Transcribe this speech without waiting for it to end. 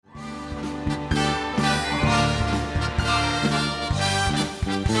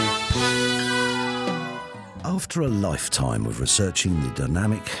After a lifetime of researching the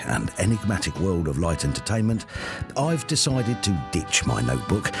dynamic and enigmatic world of light entertainment, I've decided to ditch my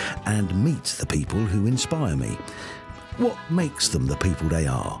notebook and meet the people who inspire me. What makes them the people they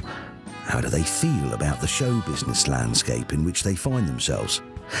are? How do they feel about the show business landscape in which they find themselves?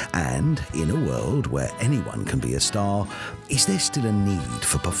 And in a world where anyone can be a star, is there still a need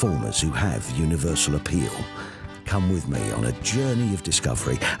for performers who have universal appeal? Come with me on a journey of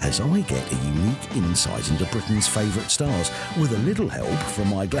discovery as I get a unique insight into Britain's favourite stars with a little help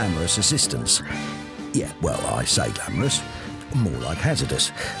from my glamorous assistants. Yeah, well, I say glamorous, more like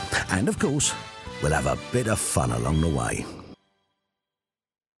hazardous. And of course, we'll have a bit of fun along the way.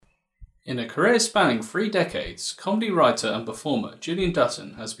 In a career spanning 3 decades, comedy writer and performer Julian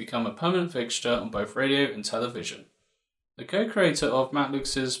Dutton has become a permanent fixture on both radio and television. The co-creator of Matt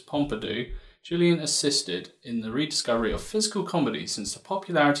Lucass's Pompidou, Julian assisted in the rediscovery of physical comedy since the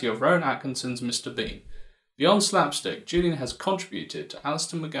popularity of Rowan Atkinson's Mr. Bean. Beyond slapstick, Julian has contributed to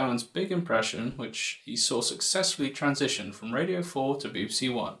Alistair McGowan's Big Impression, which he saw successfully transition from Radio 4 to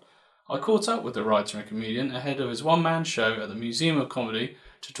BBC One. I caught up with the writer and comedian ahead of his one-man show at the Museum of Comedy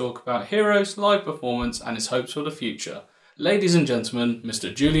to talk about Heroes, live performance and his hopes for the future. Ladies and gentlemen,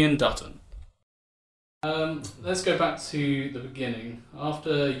 Mr. Julian Dutton. Let's go back to the beginning.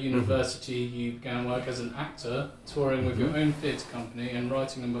 After university, you began work as an actor, touring with your own theatre company and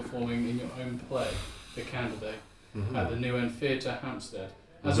writing and performing in your own play, The Candidate, at the New End Theatre, Hampstead.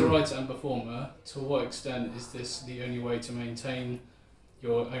 As a writer and performer, to what extent is this the only way to maintain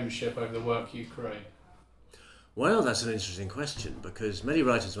your ownership over the work you create? Well, that's an interesting question, because many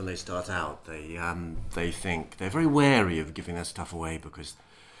writers, when they start out, they think they're very wary of giving their stuff away because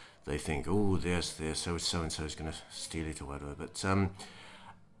they think, oh, so-and-so is going to steal it or whatever. But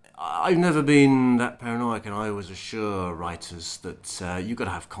I've never been that paranoid, and I always assure writers that you've got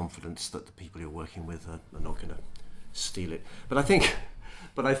to have confidence that the people you're working with are not going to steal it. But I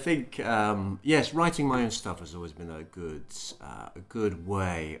think, yes, writing my own stuff has always been a good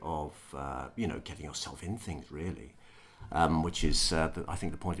way of, getting yourself in things, really, which is, I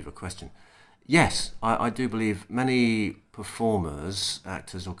think, the point of your question. Yes, I do believe many performers,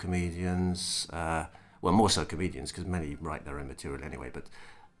 actors or comedians, well, more so comedians, because many write their own material anyway,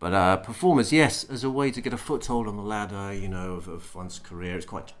 but performers, yes, as a way to get a foothold on the ladder, of one's career. It's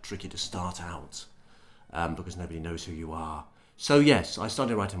quite tricky to start out because nobody knows who you are. So yes, I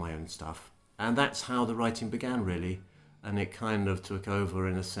started writing my own stuff, and that's how the writing began, really. And it kind of took over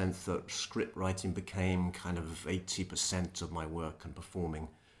in a sense that script writing became kind of 80% of my work and performing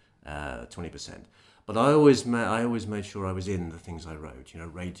 20%. But I always made sure I was in the things I wrote,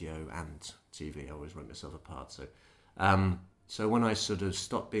 radio and TV. I always wrote myself apart. So when I sort of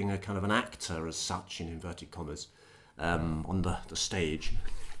stopped being a kind of an actor as such, in inverted commas, on the stage,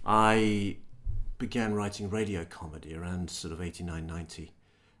 I began writing radio comedy around sort of 89, 90.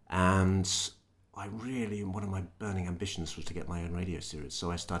 And one of my burning ambitions was to get my own radio series. So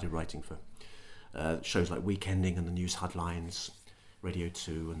I started writing for shows like Weekending and the News Headlines, Radio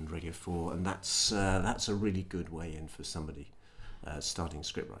 2 and Radio 4, and that's a really good way in for somebody starting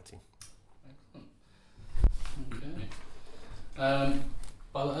script writing. Excellent. Okay.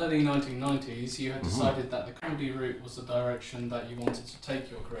 By the early 1990s, you had decided that the comedy route was the direction that you wanted to take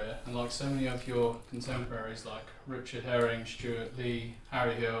your career, and like so many of your contemporaries like Richard Herring, Stuart Lee,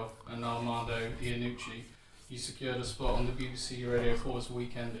 Harry Hill and Armando Iannucci, you secured a spot on the BBC Radio 4's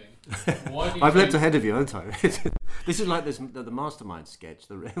Weekending. Why do you I've leapt ahead of you, haven't I? This is like the Mastermind sketch,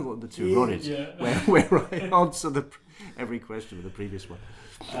 the two Ronnies, where I answer every question with the previous one.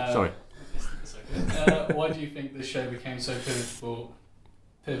 Sorry. It's okay. Why do you think this show became so pivotal,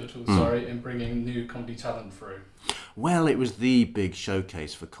 in bringing new comedy talent through? Well, it was the big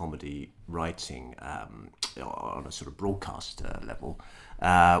showcase for comedy writing on a sort of broadcast level.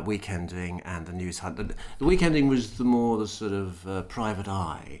 Weekending and the News Hunt. The Weekending was the sort of private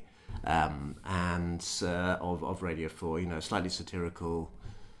eye of Radio 4, slightly satirical,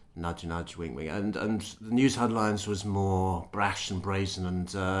 nudge, nudge, wink, wink. And the News Headlines was more brash and brazen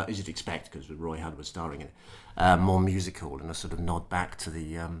and, as you'd expect, because Roy Hudd was starring in it, more musical and a sort of nod back to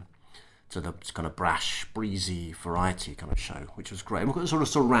the kind of brash, breezy variety kind of show, which was great. And sort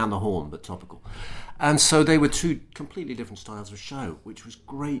of round the horn, but topical. And so they were two completely different styles of show, which was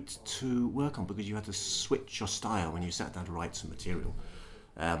great to work on because you had to switch your style when you sat down to write some material.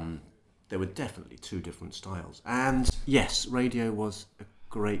 There were definitely two different styles. And yes, radio was a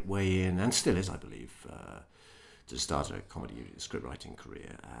great way in, and still is, I believe, to start a comedy script writing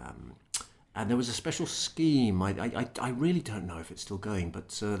career. And there was a special scheme. I really don't know if it's still going, but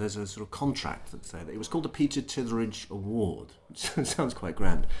there's a sort of contract that's there. It was called the Peter Titheridge Award, which sounds quite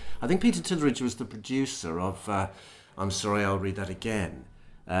grand. I think Peter Titheridge was the producer of I'm Sorry, I'll Read That Again,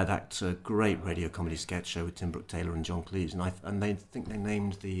 that great radio comedy sketch show with Tim Brooke-Taylor and John Cleese. And they think they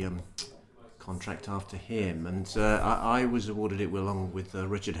named the contract after him. And I was awarded it along with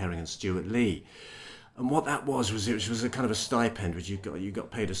Richard Herring and Stuart Lee. And what that was it was a kind of a stipend, which you got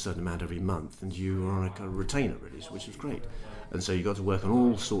paid a certain amount every month, and you were on a kind of retainer, really, which was great. And so you got to work on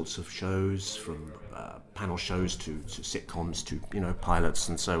all sorts of shows, from panel shows to sitcoms to pilots,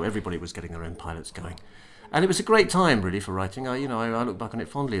 and so everybody was getting their own pilots going. And it was a great time, really, for writing. I look back on it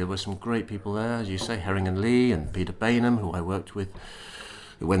fondly. There were some great people there, as you say, Herring and Lee and Peter Bainham, who I worked with,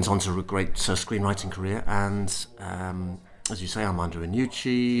 who went on to a great screenwriting career, and as you say, Armando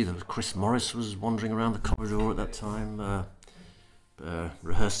Iannucci. There was Chris Morris was wandering around the corridor at that time,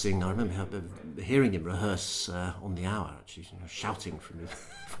 rehearsing. I remember hearing him rehearse on the hour, actually, shouting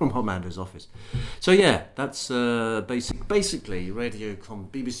from Armando's office. So yeah, that's basically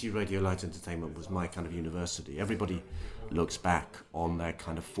BBC Radio Light Entertainment was my kind of university. Everybody looks back on their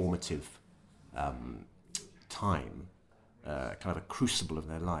kind of formative time. Kind of a crucible of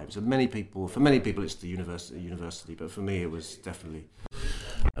their lives. And for many people it's the university, but for me it was definitely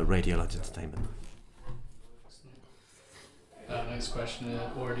a Radio Light Entertainment. Next question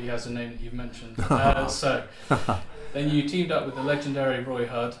already has a name that you've mentioned. Then you teamed up with the legendary Roy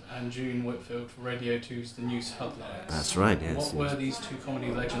Hudd and June Whitfield for Radio 2's The News Headlines. That's right, yes. What were these two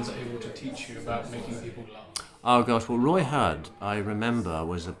comedy legends able to teach you about making people laugh? Oh gosh, well Roy Hudd, I remember,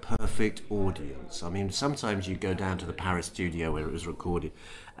 was a perfect audience. I mean, sometimes you go down to the Paris studio where it was recorded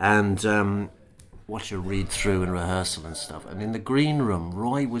and watch a read-through and rehearsal and stuff. And in the green room,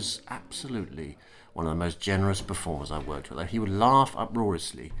 Roy was absolutely one of the most generous performers I've worked with. He would laugh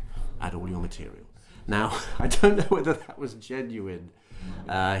uproariously at all your material. Now, I don't know whether that was genuine.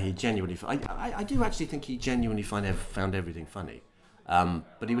 I do actually think he genuinely found everything funny.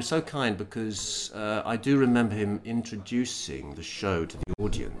 But he was so kind because I do remember him introducing the show to the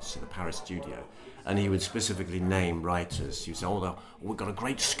audience in the Paris studio, and he would specifically name writers. He would say, we've got a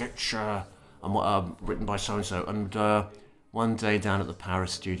great sketch written by so-and-so. And one day down at the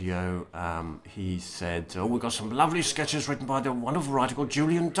Paris studio, he said, we've got some lovely sketches written by the wonderful writer called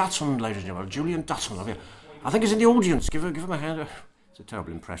Julian Dutton, ladies and gentlemen. Julian Dutton. I think he's in the audience. Give him a hand. It's a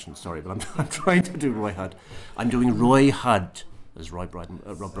terrible impression, sorry, but I'm trying to do Roy Hudd. I'm doing Roy Hudd, as Rob Brydon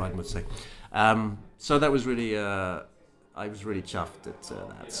would say. So that was really, I was really chuffed at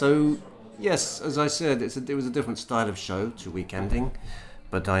that. So, yes, as I said, it was a different style of show to Weekending,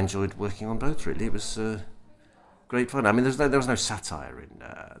 but I enjoyed working on both, really. It was great fun. I mean, there was no satire in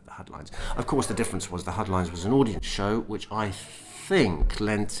the Headlines. Of course, the difference was the Headlines was an audience show, which I think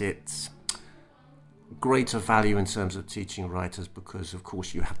lent it greater value in terms of teaching writers because, of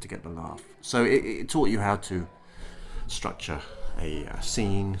course, you have to get the laugh. So it taught you how to structure a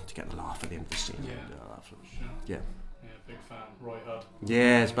scene to get the laugh at the end of the scene. Yeah, big fan. Roy Hudd.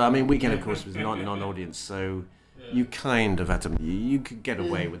 Yes, but I mean, Weekend, of course, was non-audience, so you kind of had to. You could get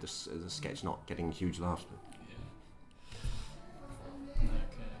away with the sketch not getting huge laughs. Okay.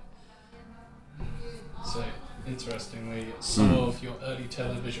 So, interestingly, some of your early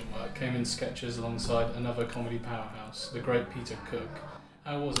television work came in sketches alongside another comedy powerhouse, the great Peter Cook.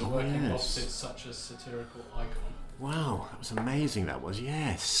 How was it working opposite such a satirical icon? Wow, that was amazing, that was,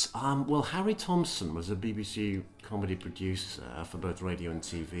 yes. Well, Harry Thompson was a BBC comedy producer for both radio and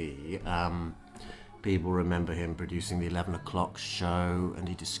TV. People remember him producing the 11 o'clock show, and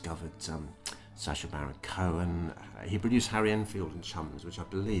he discovered Sacha Baron Cohen. He produced Harry Enfield and Chums, which I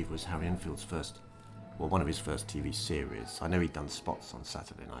believe was Harry Enfield's one of his first TV series. I know he'd done spots on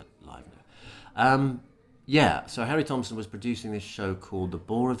Saturday Night Live now. So Harry Thompson was producing this show called the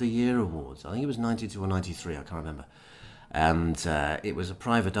Bore of the Year Awards. I think it was 92 or 93, I can't remember. And it was a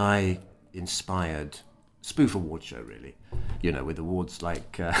Private Eye-inspired spoof award show, really. With awards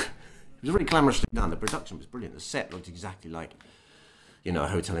like... it was really glamorously done. The production was brilliant. The set looked exactly like, a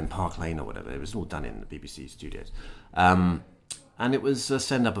hotel in Park Lane or whatever. It was all done in the BBC studios. And it was a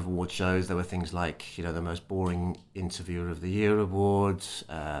send-up of award shows. There were things like, the most boring interviewer of the year awards,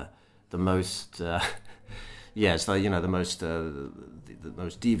 the most... the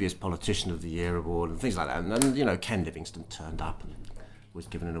most devious politician of the year award and things like that. And Ken Livingstone turned up and was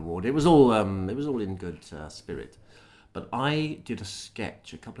given an award. It was all in good spirit. But I did a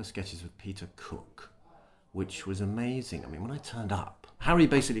couple of sketches with Peter Cook, which was amazing. I mean, when I turned up, Harry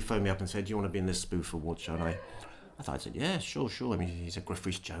basically phoned me up and said, "Do you want to be in this spoof award show?" And I said, "Yeah, sure." I mean, he said Griff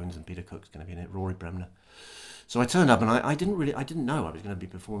Rhys Jones and Peter Cook's going to be in it, Rory Bremner. So I turned up, and I didn't know I was going to be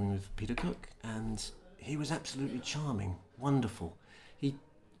performing with Peter Cook, and he was absolutely charming, wonderful.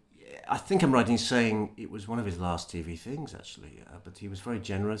 I think I'm right in saying it was one of his last TV things, actually, but he was very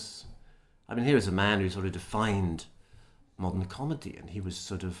generous. I mean, here is a man who sort of defined modern comedy, and he was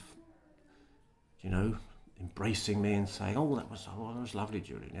sort of, embracing me and saying, that was lovely,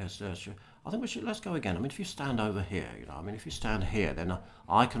 Julian. Yes, sure. I think let's go again. I mean, if you stand over here, if you stand here, then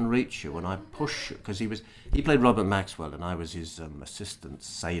I can reach you and I push you. Because he played Robert Maxwell, and I was his assistant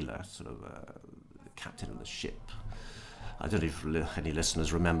sailor, sort of captain of the ship. I don't know if any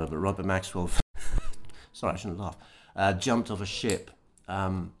listeners remember, but Robert Maxwell, sorry, I shouldn't laugh, jumped off a ship,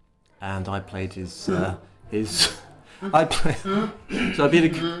 and I played his. So Peter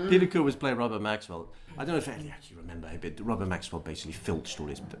Cook was playing Robert Maxwell. I don't know if you actually remember, but Robert Maxwell basically filched all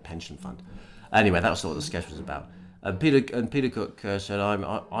his pension fund. Anyway, that was what the sketch was about. And Peter Cook said,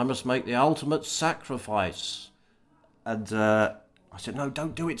 "I must make the ultimate sacrifice," and I said, "No,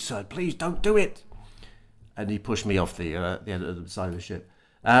 don't do it, sir. Please don't do it." And he pushed me off the end of the side of the ship,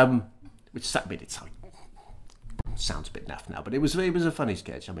 which sounds a bit naff now, but it was a funny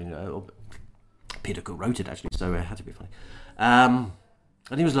sketch. I mean, Peter Cook wrote it actually, so it had to be funny.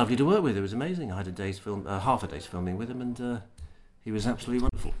 And he was lovely to work with. It was amazing. I had half a day's filming with him, and he was absolutely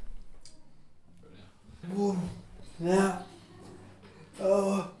wonderful.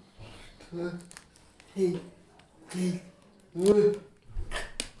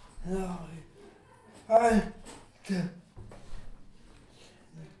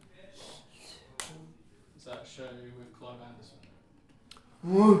 Is that a show with Clive Anderson?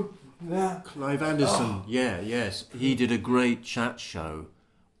 Clive Anderson, yes. He did a great chat show.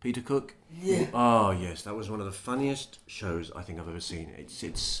 Peter Cook? Yeah. Oh, yes, that was one of the funniest shows I think I've ever seen.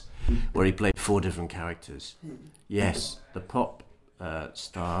 It's where he played 4 different characters. Yes, the pop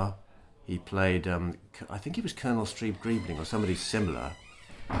star. He played, I think he was Colonel Steve Griebling or somebody similar.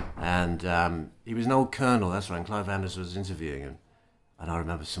 And he was an old colonel, that's right, and Clive Anderson was interviewing him. And I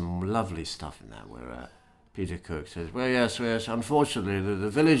remember some lovely stuff in that where Peter Cook says, well, yes, unfortunately, the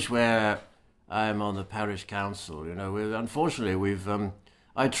village where I'm on the parish council,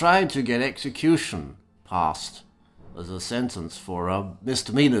 I tried to get execution passed as a sentence for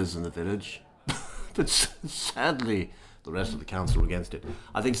misdemeanors in the village, but sadly, the rest of the council were against it.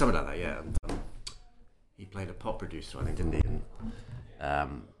 I think something like that, yeah. And, he played a pop producer, I think, didn't he?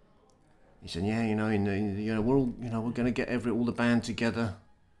 And, he said, we're all, we're going to get all the band together.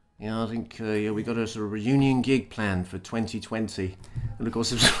 I think we got a sort of reunion gig planned for 2020, and of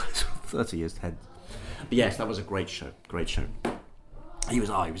course it was 30 years ahead. But yes, that was a great show. He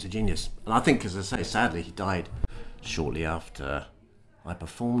was a genius, and I think, as I say, sadly he died shortly after I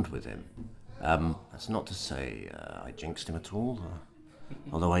performed with him. That's not to say I jinxed him at all,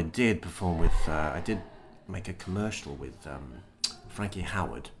 although I did perform with, I did make a commercial with Frankie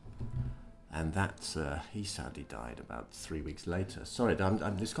Howard. And that he sadly died about 3 weeks later. Sorry,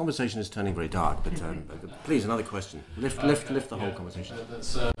 this conversation is turning very dark, but please, another question. Lift the whole conversation.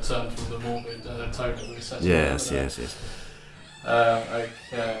 Let's turn from the morbid tone that we set. Yes.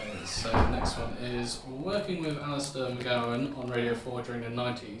 Okay, so the next one is, working with Alistair McGowan on Radio 4 during the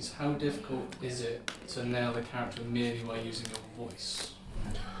 90s, how difficult is it to nail the character merely by using your voice?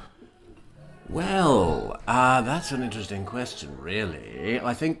 Well, that's an interesting question, really.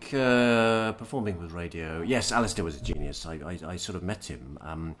 I think performing with radio... Yes, Alistair was a genius. I sort of met him.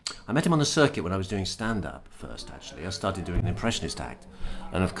 I met him on the circuit when I was doing stand-up first, actually. I started doing an impressionist act.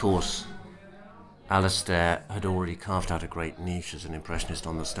 And, of course, Alistair had already carved out a great niche as an impressionist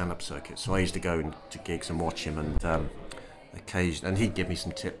on the stand-up circuit. So I used to go to gigs and watch him, and and he'd give me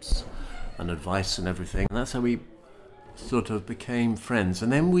some tips and advice and everything. And that's how we sort of became friends,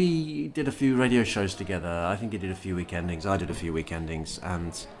 and then we did a few radio shows together. I think he did a few weekendings, I did a few weekendings,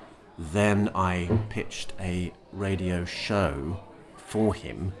 and then I pitched a radio show for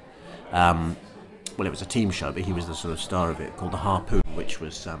him. Well, it was a team show, but he was the sort of star of it, called The Harpoon, which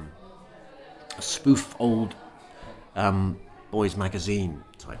was a spoof old boys magazine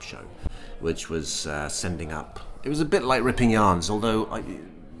type show, which was sending up. It was a bit like Ripping Yarns, although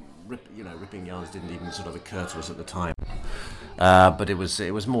Ripping Yarns didn't even sort of occur to us at the time. But it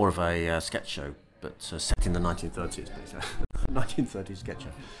was more of a sketch show, but set in the 1930s, basically. 1930s sketch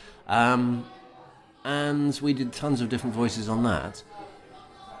show. And we did tons of different voices on that.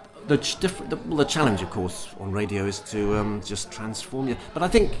 The challenge, of course, on radio is to just transform you. But I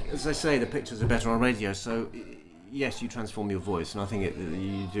think, as I say, the pictures are better on radio, so yes, you transform your voice, and I think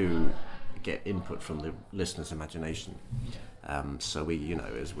you do get input from the listener's imagination. So we,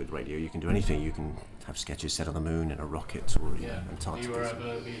 as with radio, you can do anything. You can have sketches set on the moon in a rocket or Antarctica.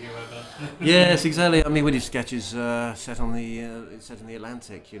 Be you ever. Yes, exactly. I mean, we did sketches set in the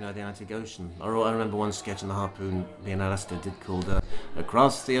Atlantic, the Atlantic Ocean. I remember one sketch in the Harpoon me and Alistair did called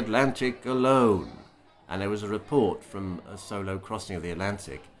 "Across the Atlantic Alone," and there was a report from a solo crossing of the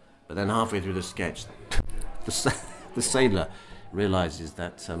Atlantic. But then halfway through the sketch, the sailor realises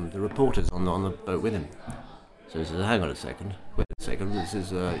that the reporter's on the boat with him. So he says, "Hang on a second. Wait a second. This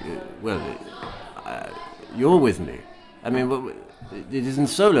is you're with me. I mean, it isn't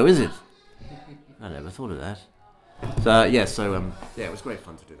solo, is it?" I never thought of that. So it was great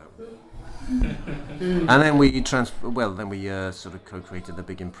fun to do that. And then we sort of co-created The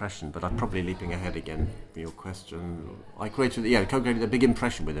Big Impression. But I'm probably leaping ahead again for your question. I co-created The Big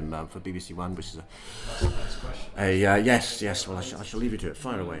Impression with him for BBC One, which is That's the next question. Yes. Well, I shall leave you to it.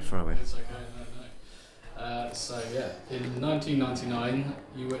 Fire away. It's okay. In 1999,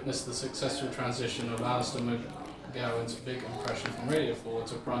 you witnessed the successful transition of Alistair McGowan's Big Impression from Radio 4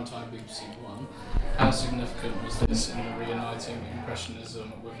 to primetime BBC One. How significant was this in the reuniting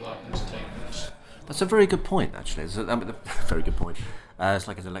Impressionism with light entertainment? That's a very good point, actually. It's a very good point. It's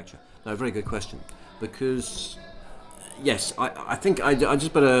like it's a lecture. No, very good question. Because, yes, I think I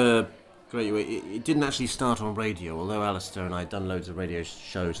just better correct you. It didn't actually start on radio, although Alistair and I had done loads of radio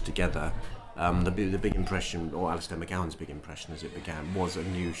shows together. The Big Impression, or Alistair McGowan's Big Impression as it began, was a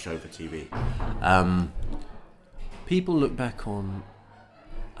new show for TV. People look back on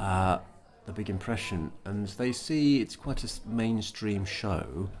The Big Impression and they see it's quite a mainstream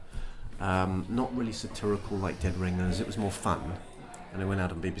show, not really satirical like Dead Ringers. It was more fun, and it went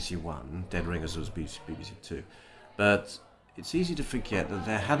out on BBC One. Dead Ringers was BBC Two. But it's easy to forget that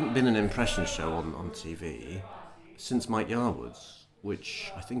there hadn't been an impression show on TV since Mike Yarwood's,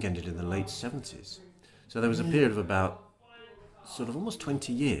 which I think ended in the late 70s. So there was a period of about sort of almost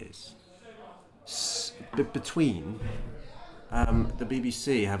 20 years between the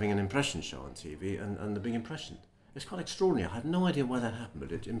BBC having an impression show on TV and The Big Impression. It's quite extraordinary. I have no idea why that happened,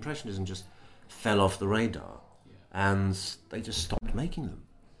 but Impressionism just fell off the radar and they just stopped making them.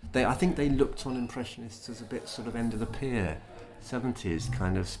 I think they looked on Impressionists as a bit sort of end of the pier, 70s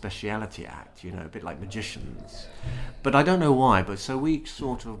kind of speciality act, a bit like magicians. But I don't know why, but so we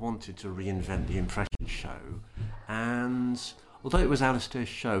sort of wanted to reinvent the impression show, and although it was Alistair's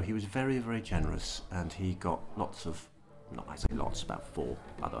show, he was very, very generous, and he got about 4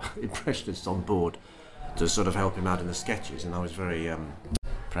 other impressionists on board to sort of help him out in the sketches, and I was very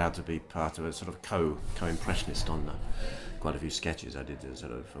proud to be part of a sort of co-impressionist on quite a few sketches I did.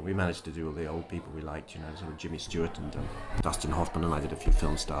 We managed to do all the old people we liked, sort of Jimmy Stewart and Dustin Hoffman, and I did a few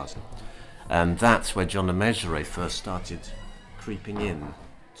film stars. And that's where John Le Mesurier first started creeping in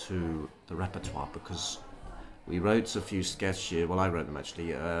to the repertoire, because we wrote a few sketches, I wrote them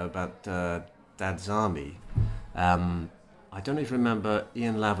actually, about Dad's Army. I don't know if you remember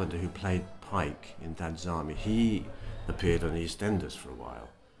Ian Lavender, who played Pike in Dad's Army. He appeared on EastEnders for a while,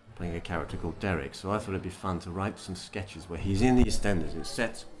 playing a character called Derek. So I thought it'd be fun to write some sketches where he's in the EastEnders. It's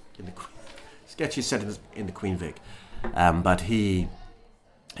set in the sketches set in the Queen Vic, but he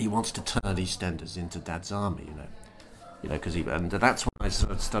wants to turn EastEnders into Dad's Army, because and that's when I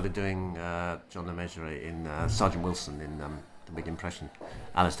sort of started doing John Le Mesurier in Sergeant Wilson in The Big Impression.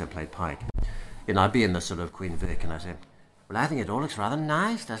 Alistair played Pike. I'd be in the sort of Queen Vic, and I said, "Well, I think it all looks rather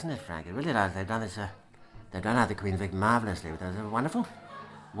nice, doesn't it, Frank? It really does. They've done out the Queen Vic marvellously. There's a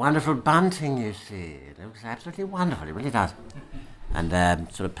wonderful bunting, you see. It looks absolutely wonderful. It really does." And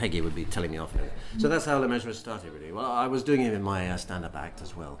sort of Peggy would be telling me off. So that's how Le Mesurier started, really. Well, I was doing it in my stand-up act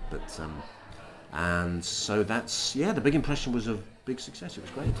as well, but and so that's The Big Impression was a big success. It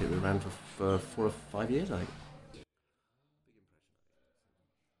was great. It ran for 4 or 5 years, I think.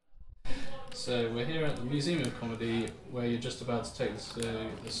 So we're here at the Museum of Comedy, where you're just about to take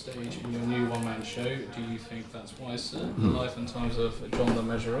the stage in your new one-man show. Do you think that's wise, sir? The life and times of John Le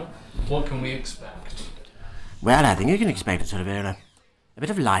Mesurier. What can we expect? Well, I think you can expect a bit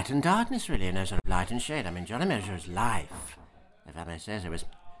of light and darkness, really, sort of light and shade. I mean, John Le Mesurier's life, if I may say so, was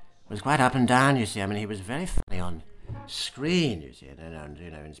quite up and down, you see. I mean, he was very funny on screen, you see, and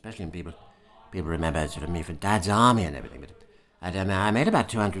especially when people remember sort of me for Dad's Army and everything, but I made about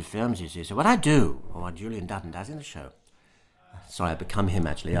 200 films, you see. So what I do, or what Julian Dutton does in the show, sorry, I've become him,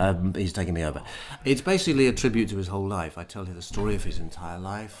 actually. He's taking me over. It's basically a tribute to his whole life. I tell you the story of his entire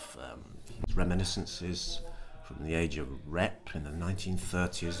life, his reminiscences from the age of rep in the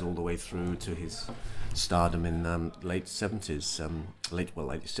 1930s all the way through to his stardom in late 70s, late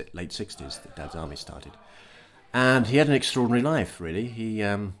 60s, that Dad's Army started. And he had an extraordinary life, really.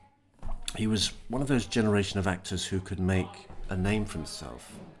 He was one of those generation of actors who could make a name for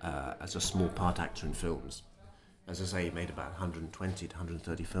himself as a small part actor in films. As I say, he made about 120 to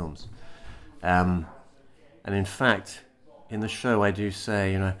 130 films. And in fact, in the show I do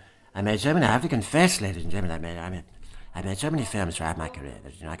say, I made so many, I have to confess, ladies and gentlemen, I made so many films throughout my career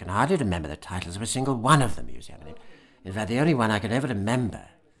that I can hardly remember the titles of a single one of them, you see. In fact, the only one I could ever remember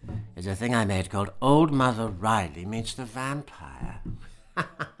is a thing I made called Old Mother Riley Meets the Vampire,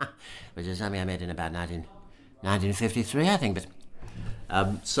 which is something I made in about 1953, I think. But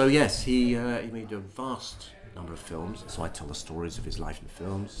so yes, he made a vast number of films. So I tell the stories of his life in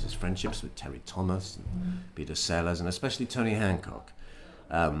films, his friendships with Terry Thomas, and Peter Sellers, and especially Tony Hancock.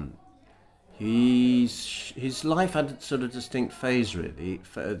 His life had a sort of distinct phase, really,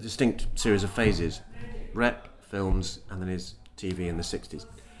 a distinct series of phases: rep, films, and then his TV in the 60s.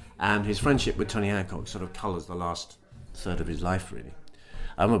 And his friendship with Tony Hancock sort of colours the last third of his life, really.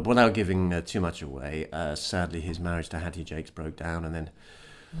 Without giving too much away, sadly his marriage to Hattie Jakes broke down, and then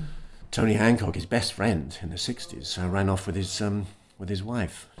Tony Hancock, his best friend in the 60s, ran off with his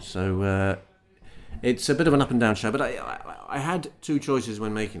wife. So it's a bit of an up and down show, but I had two choices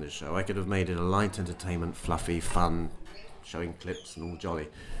when making the show. I could have made it a light entertainment, fluffy, fun, showing clips and all jolly,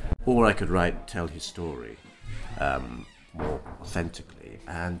 or I could tell his story more authentically.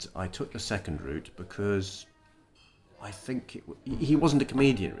 And I took the second route because I think he wasn't a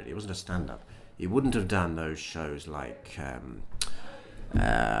comedian, really. He wasn't a stand-up. He wouldn't have done those shows like An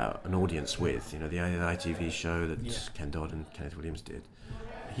Audience With, the ITV show that Ken Dodd and Kenneth Williams did.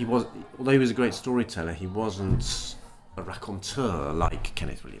 Although he was a great storyteller, he wasn't a raconteur like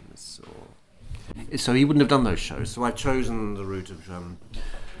Kenneth Williams. So he wouldn't have done those shows. So I've chosen the route of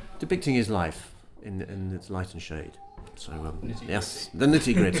depicting his life in its light and shade. So yes, the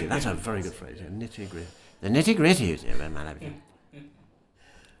nitty-gritty. That's a very good phrase. Nitty-gritty. The nitty-gritty, you see, man.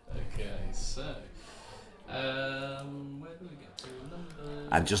 Okay, so where do we get to?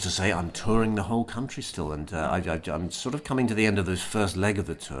 And just to say, I'm touring the whole country still, and I'm sort of coming to the end of this first leg of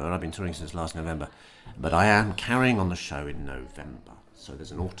the tour. I've been touring since last November, but I am carrying on the show in November. So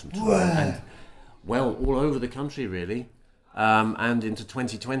there's an autumn tour, and all over the country, really, and into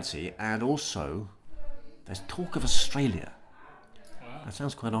 2020, and also there's talk of Australia. Wow. That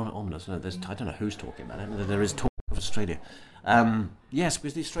sounds quite ominous. I don't know who's talking about it, but there is talk of Australia. Yes,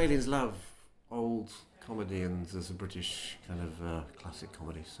 because the Australians love old comedy, and there's a British kind of classic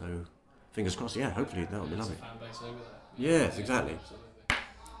comedy. So fingers crossed. Yeah, hopefully that'll be lovely. Fan base over there. Yes, exactly. Absolutely.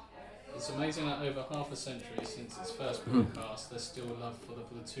 It's amazing that over half a century since its first broadcast, there's still a love for the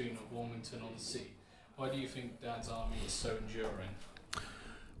platoon of Wilmington-on-Sea. Why do you think Dad's Army is so enduring?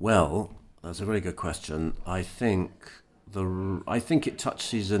 Well, that's a very good question. I think it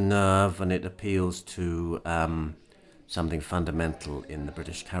touches a nerve and it appeals to something fundamental in the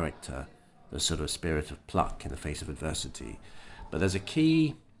British character, the sort of spirit of pluck in the face of adversity. But there's a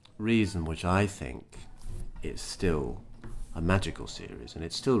key reason which I think it's still a magical series, and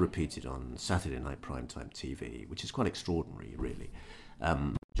it's still repeated on Saturday night primetime TV, which is quite extraordinary, really.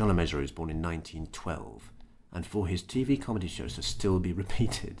 John Le Mesurier was born in 1912, and for his TV comedy shows to still be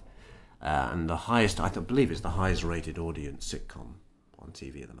repeated, and the highest, I believe, is the highest rated audience sitcom on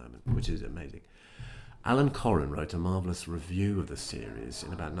TV at the moment, which is amazing. Alan Coren wrote a marvellous review of the series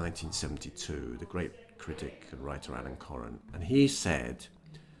in about 1972, the great critic and writer Alan Coren, and he said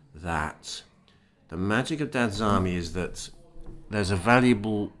that the magic of Dad's Army is that there's a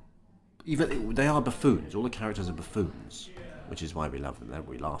valuable, even they are buffoons, all the characters are buffoons, which is why we love them,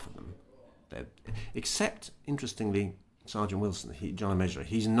 we laugh at them. Except, interestingly, Sergeant Wilson, John Le Mesurier,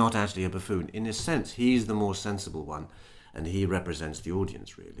 he's not actually a buffoon. In a sense, he's the more sensible one, and he represents the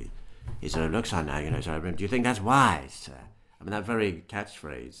audience, really. He sort of looks on now, do you think that's wise, sir? I mean, that very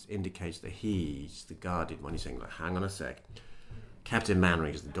catchphrase indicates that he's the guarded one. He's saying, like, hang on a sec. Captain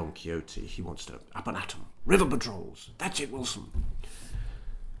Mannering is the Don Quixote. He wants to up and at 'em. River patrols. That's it, Wilson.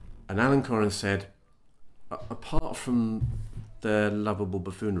 And Alan Coren said, apart from their lovable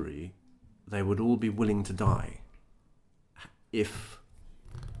buffoonery, they would all be willing to die if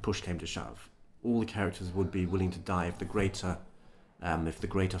push came to shove. All the characters would be willing to die if the greater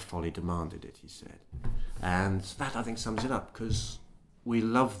folly demanded it, he said. And that, I think, sums it up, because we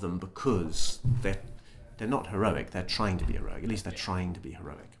love them because they're not heroic, they're trying to be heroic. At least they're trying to be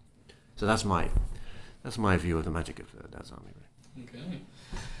heroic. So that's my view of the magic of Dad's Army. Okay.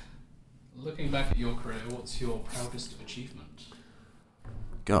 Looking back at your career, what's your proudest achievement?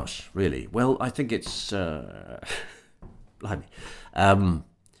 Gosh, really? Well, I think it's... blimey.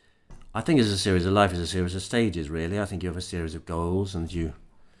 I think life is a series of stages, really. I think you have a series of goals, and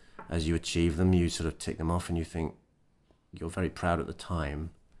as you achieve them, you sort of tick them off, and you think you're very proud at the time.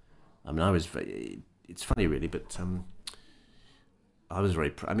 I mean, it's funny, really, but was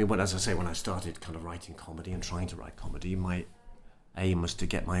very. I mean, as I say, when I started kind of writing comedy and trying to write comedy, my aim was to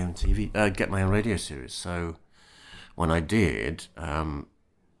get my own get my own radio series. So when I did,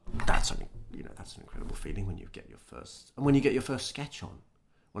 that's an incredible feeling when you get your first sketch on.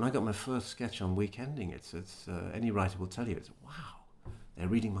 When I got my first sketch on Weekending, it's any writer will tell you, it's wow, they're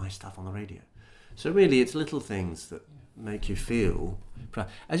reading my stuff on the radio. So really, it's little things that make you feel proud.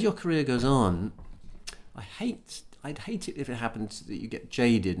 As your career goes on, I'd hate it if it happens that you get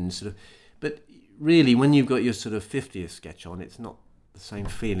jaded and sort of, but really when you've got your sort of 50th sketch on, it's not the same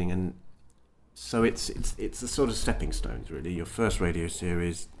feeling, and so it's the sort of stepping stones really. Your first radio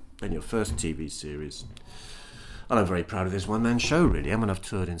series, then your first TV series. And I'm very proud of this one-man show really. I mean, I've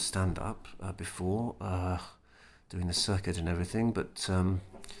toured in stand-up before, doing the circuit and everything, but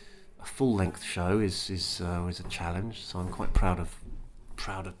a full-length show is always a challenge, so I'm quite proud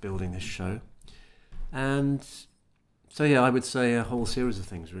of building this show. And so yeah, I would say a whole series of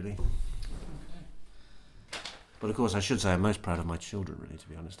things really. But of course, I should say I'm most proud of my children really. To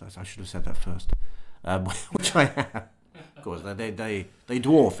be honest, I should have said that first, which I have. Of course, they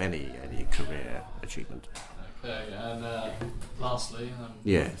dwarf any career achievement. Okay, and lastly,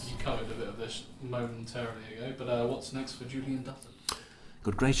 yes, you covered a bit of this momentarily ago, but what's next for Julian Dutton?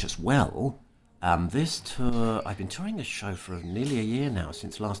 Good gracious, well. This tour, I've been touring this show for nearly a year now,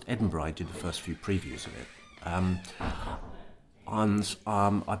 since last Edinburgh I did the first few previews of it.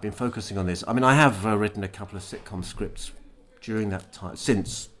 I've been focusing on this. I mean, I have written a couple of sitcom scripts during that time,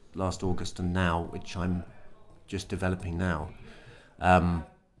 since last August and now, which I'm just developing now.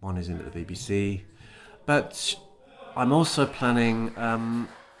 One is in at the BBC, but I'm also planning...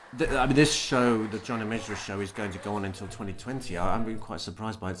 this show, the Johnny Mejra show, is going to go on until 2020. I'm being quite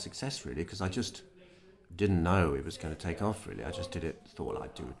surprised by its success, really, because I just didn't know it was going to take off, really. I just thought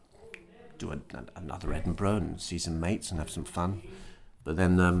I'd do another Edinburgh and see some mates and have some fun. But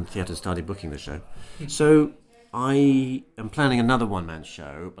then theatre started booking the show. So I am planning another one-man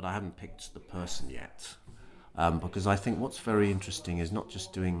show, but I haven't picked the person yet. Because I think what's very interesting is not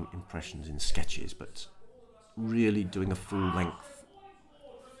just doing impressions in sketches, but really doing a full-length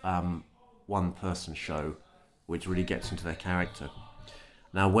one-person show which really gets into their character.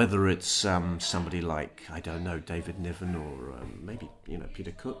 Now, whether it's somebody like, I don't know, David Niven or maybe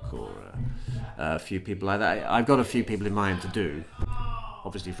Peter Cook or a few people like that. I've got a few people in mind to do,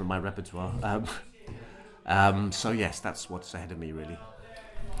 obviously from my repertoire. So yes, that's what's ahead of me really.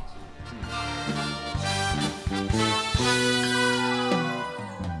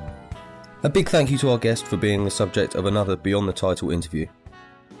 A big thank you to our guest for being the subject of another Beyond the Title interview.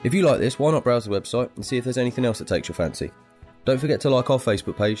 If you like this, why not browse the website and see if there's anything else that takes your fancy. Don't forget to like our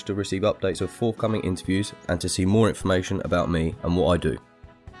Facebook page to receive updates of forthcoming interviews and to see more information about me and what I do.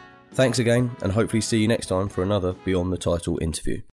 Thanks again, and hopefully see you next time for another Beyond the Title interview.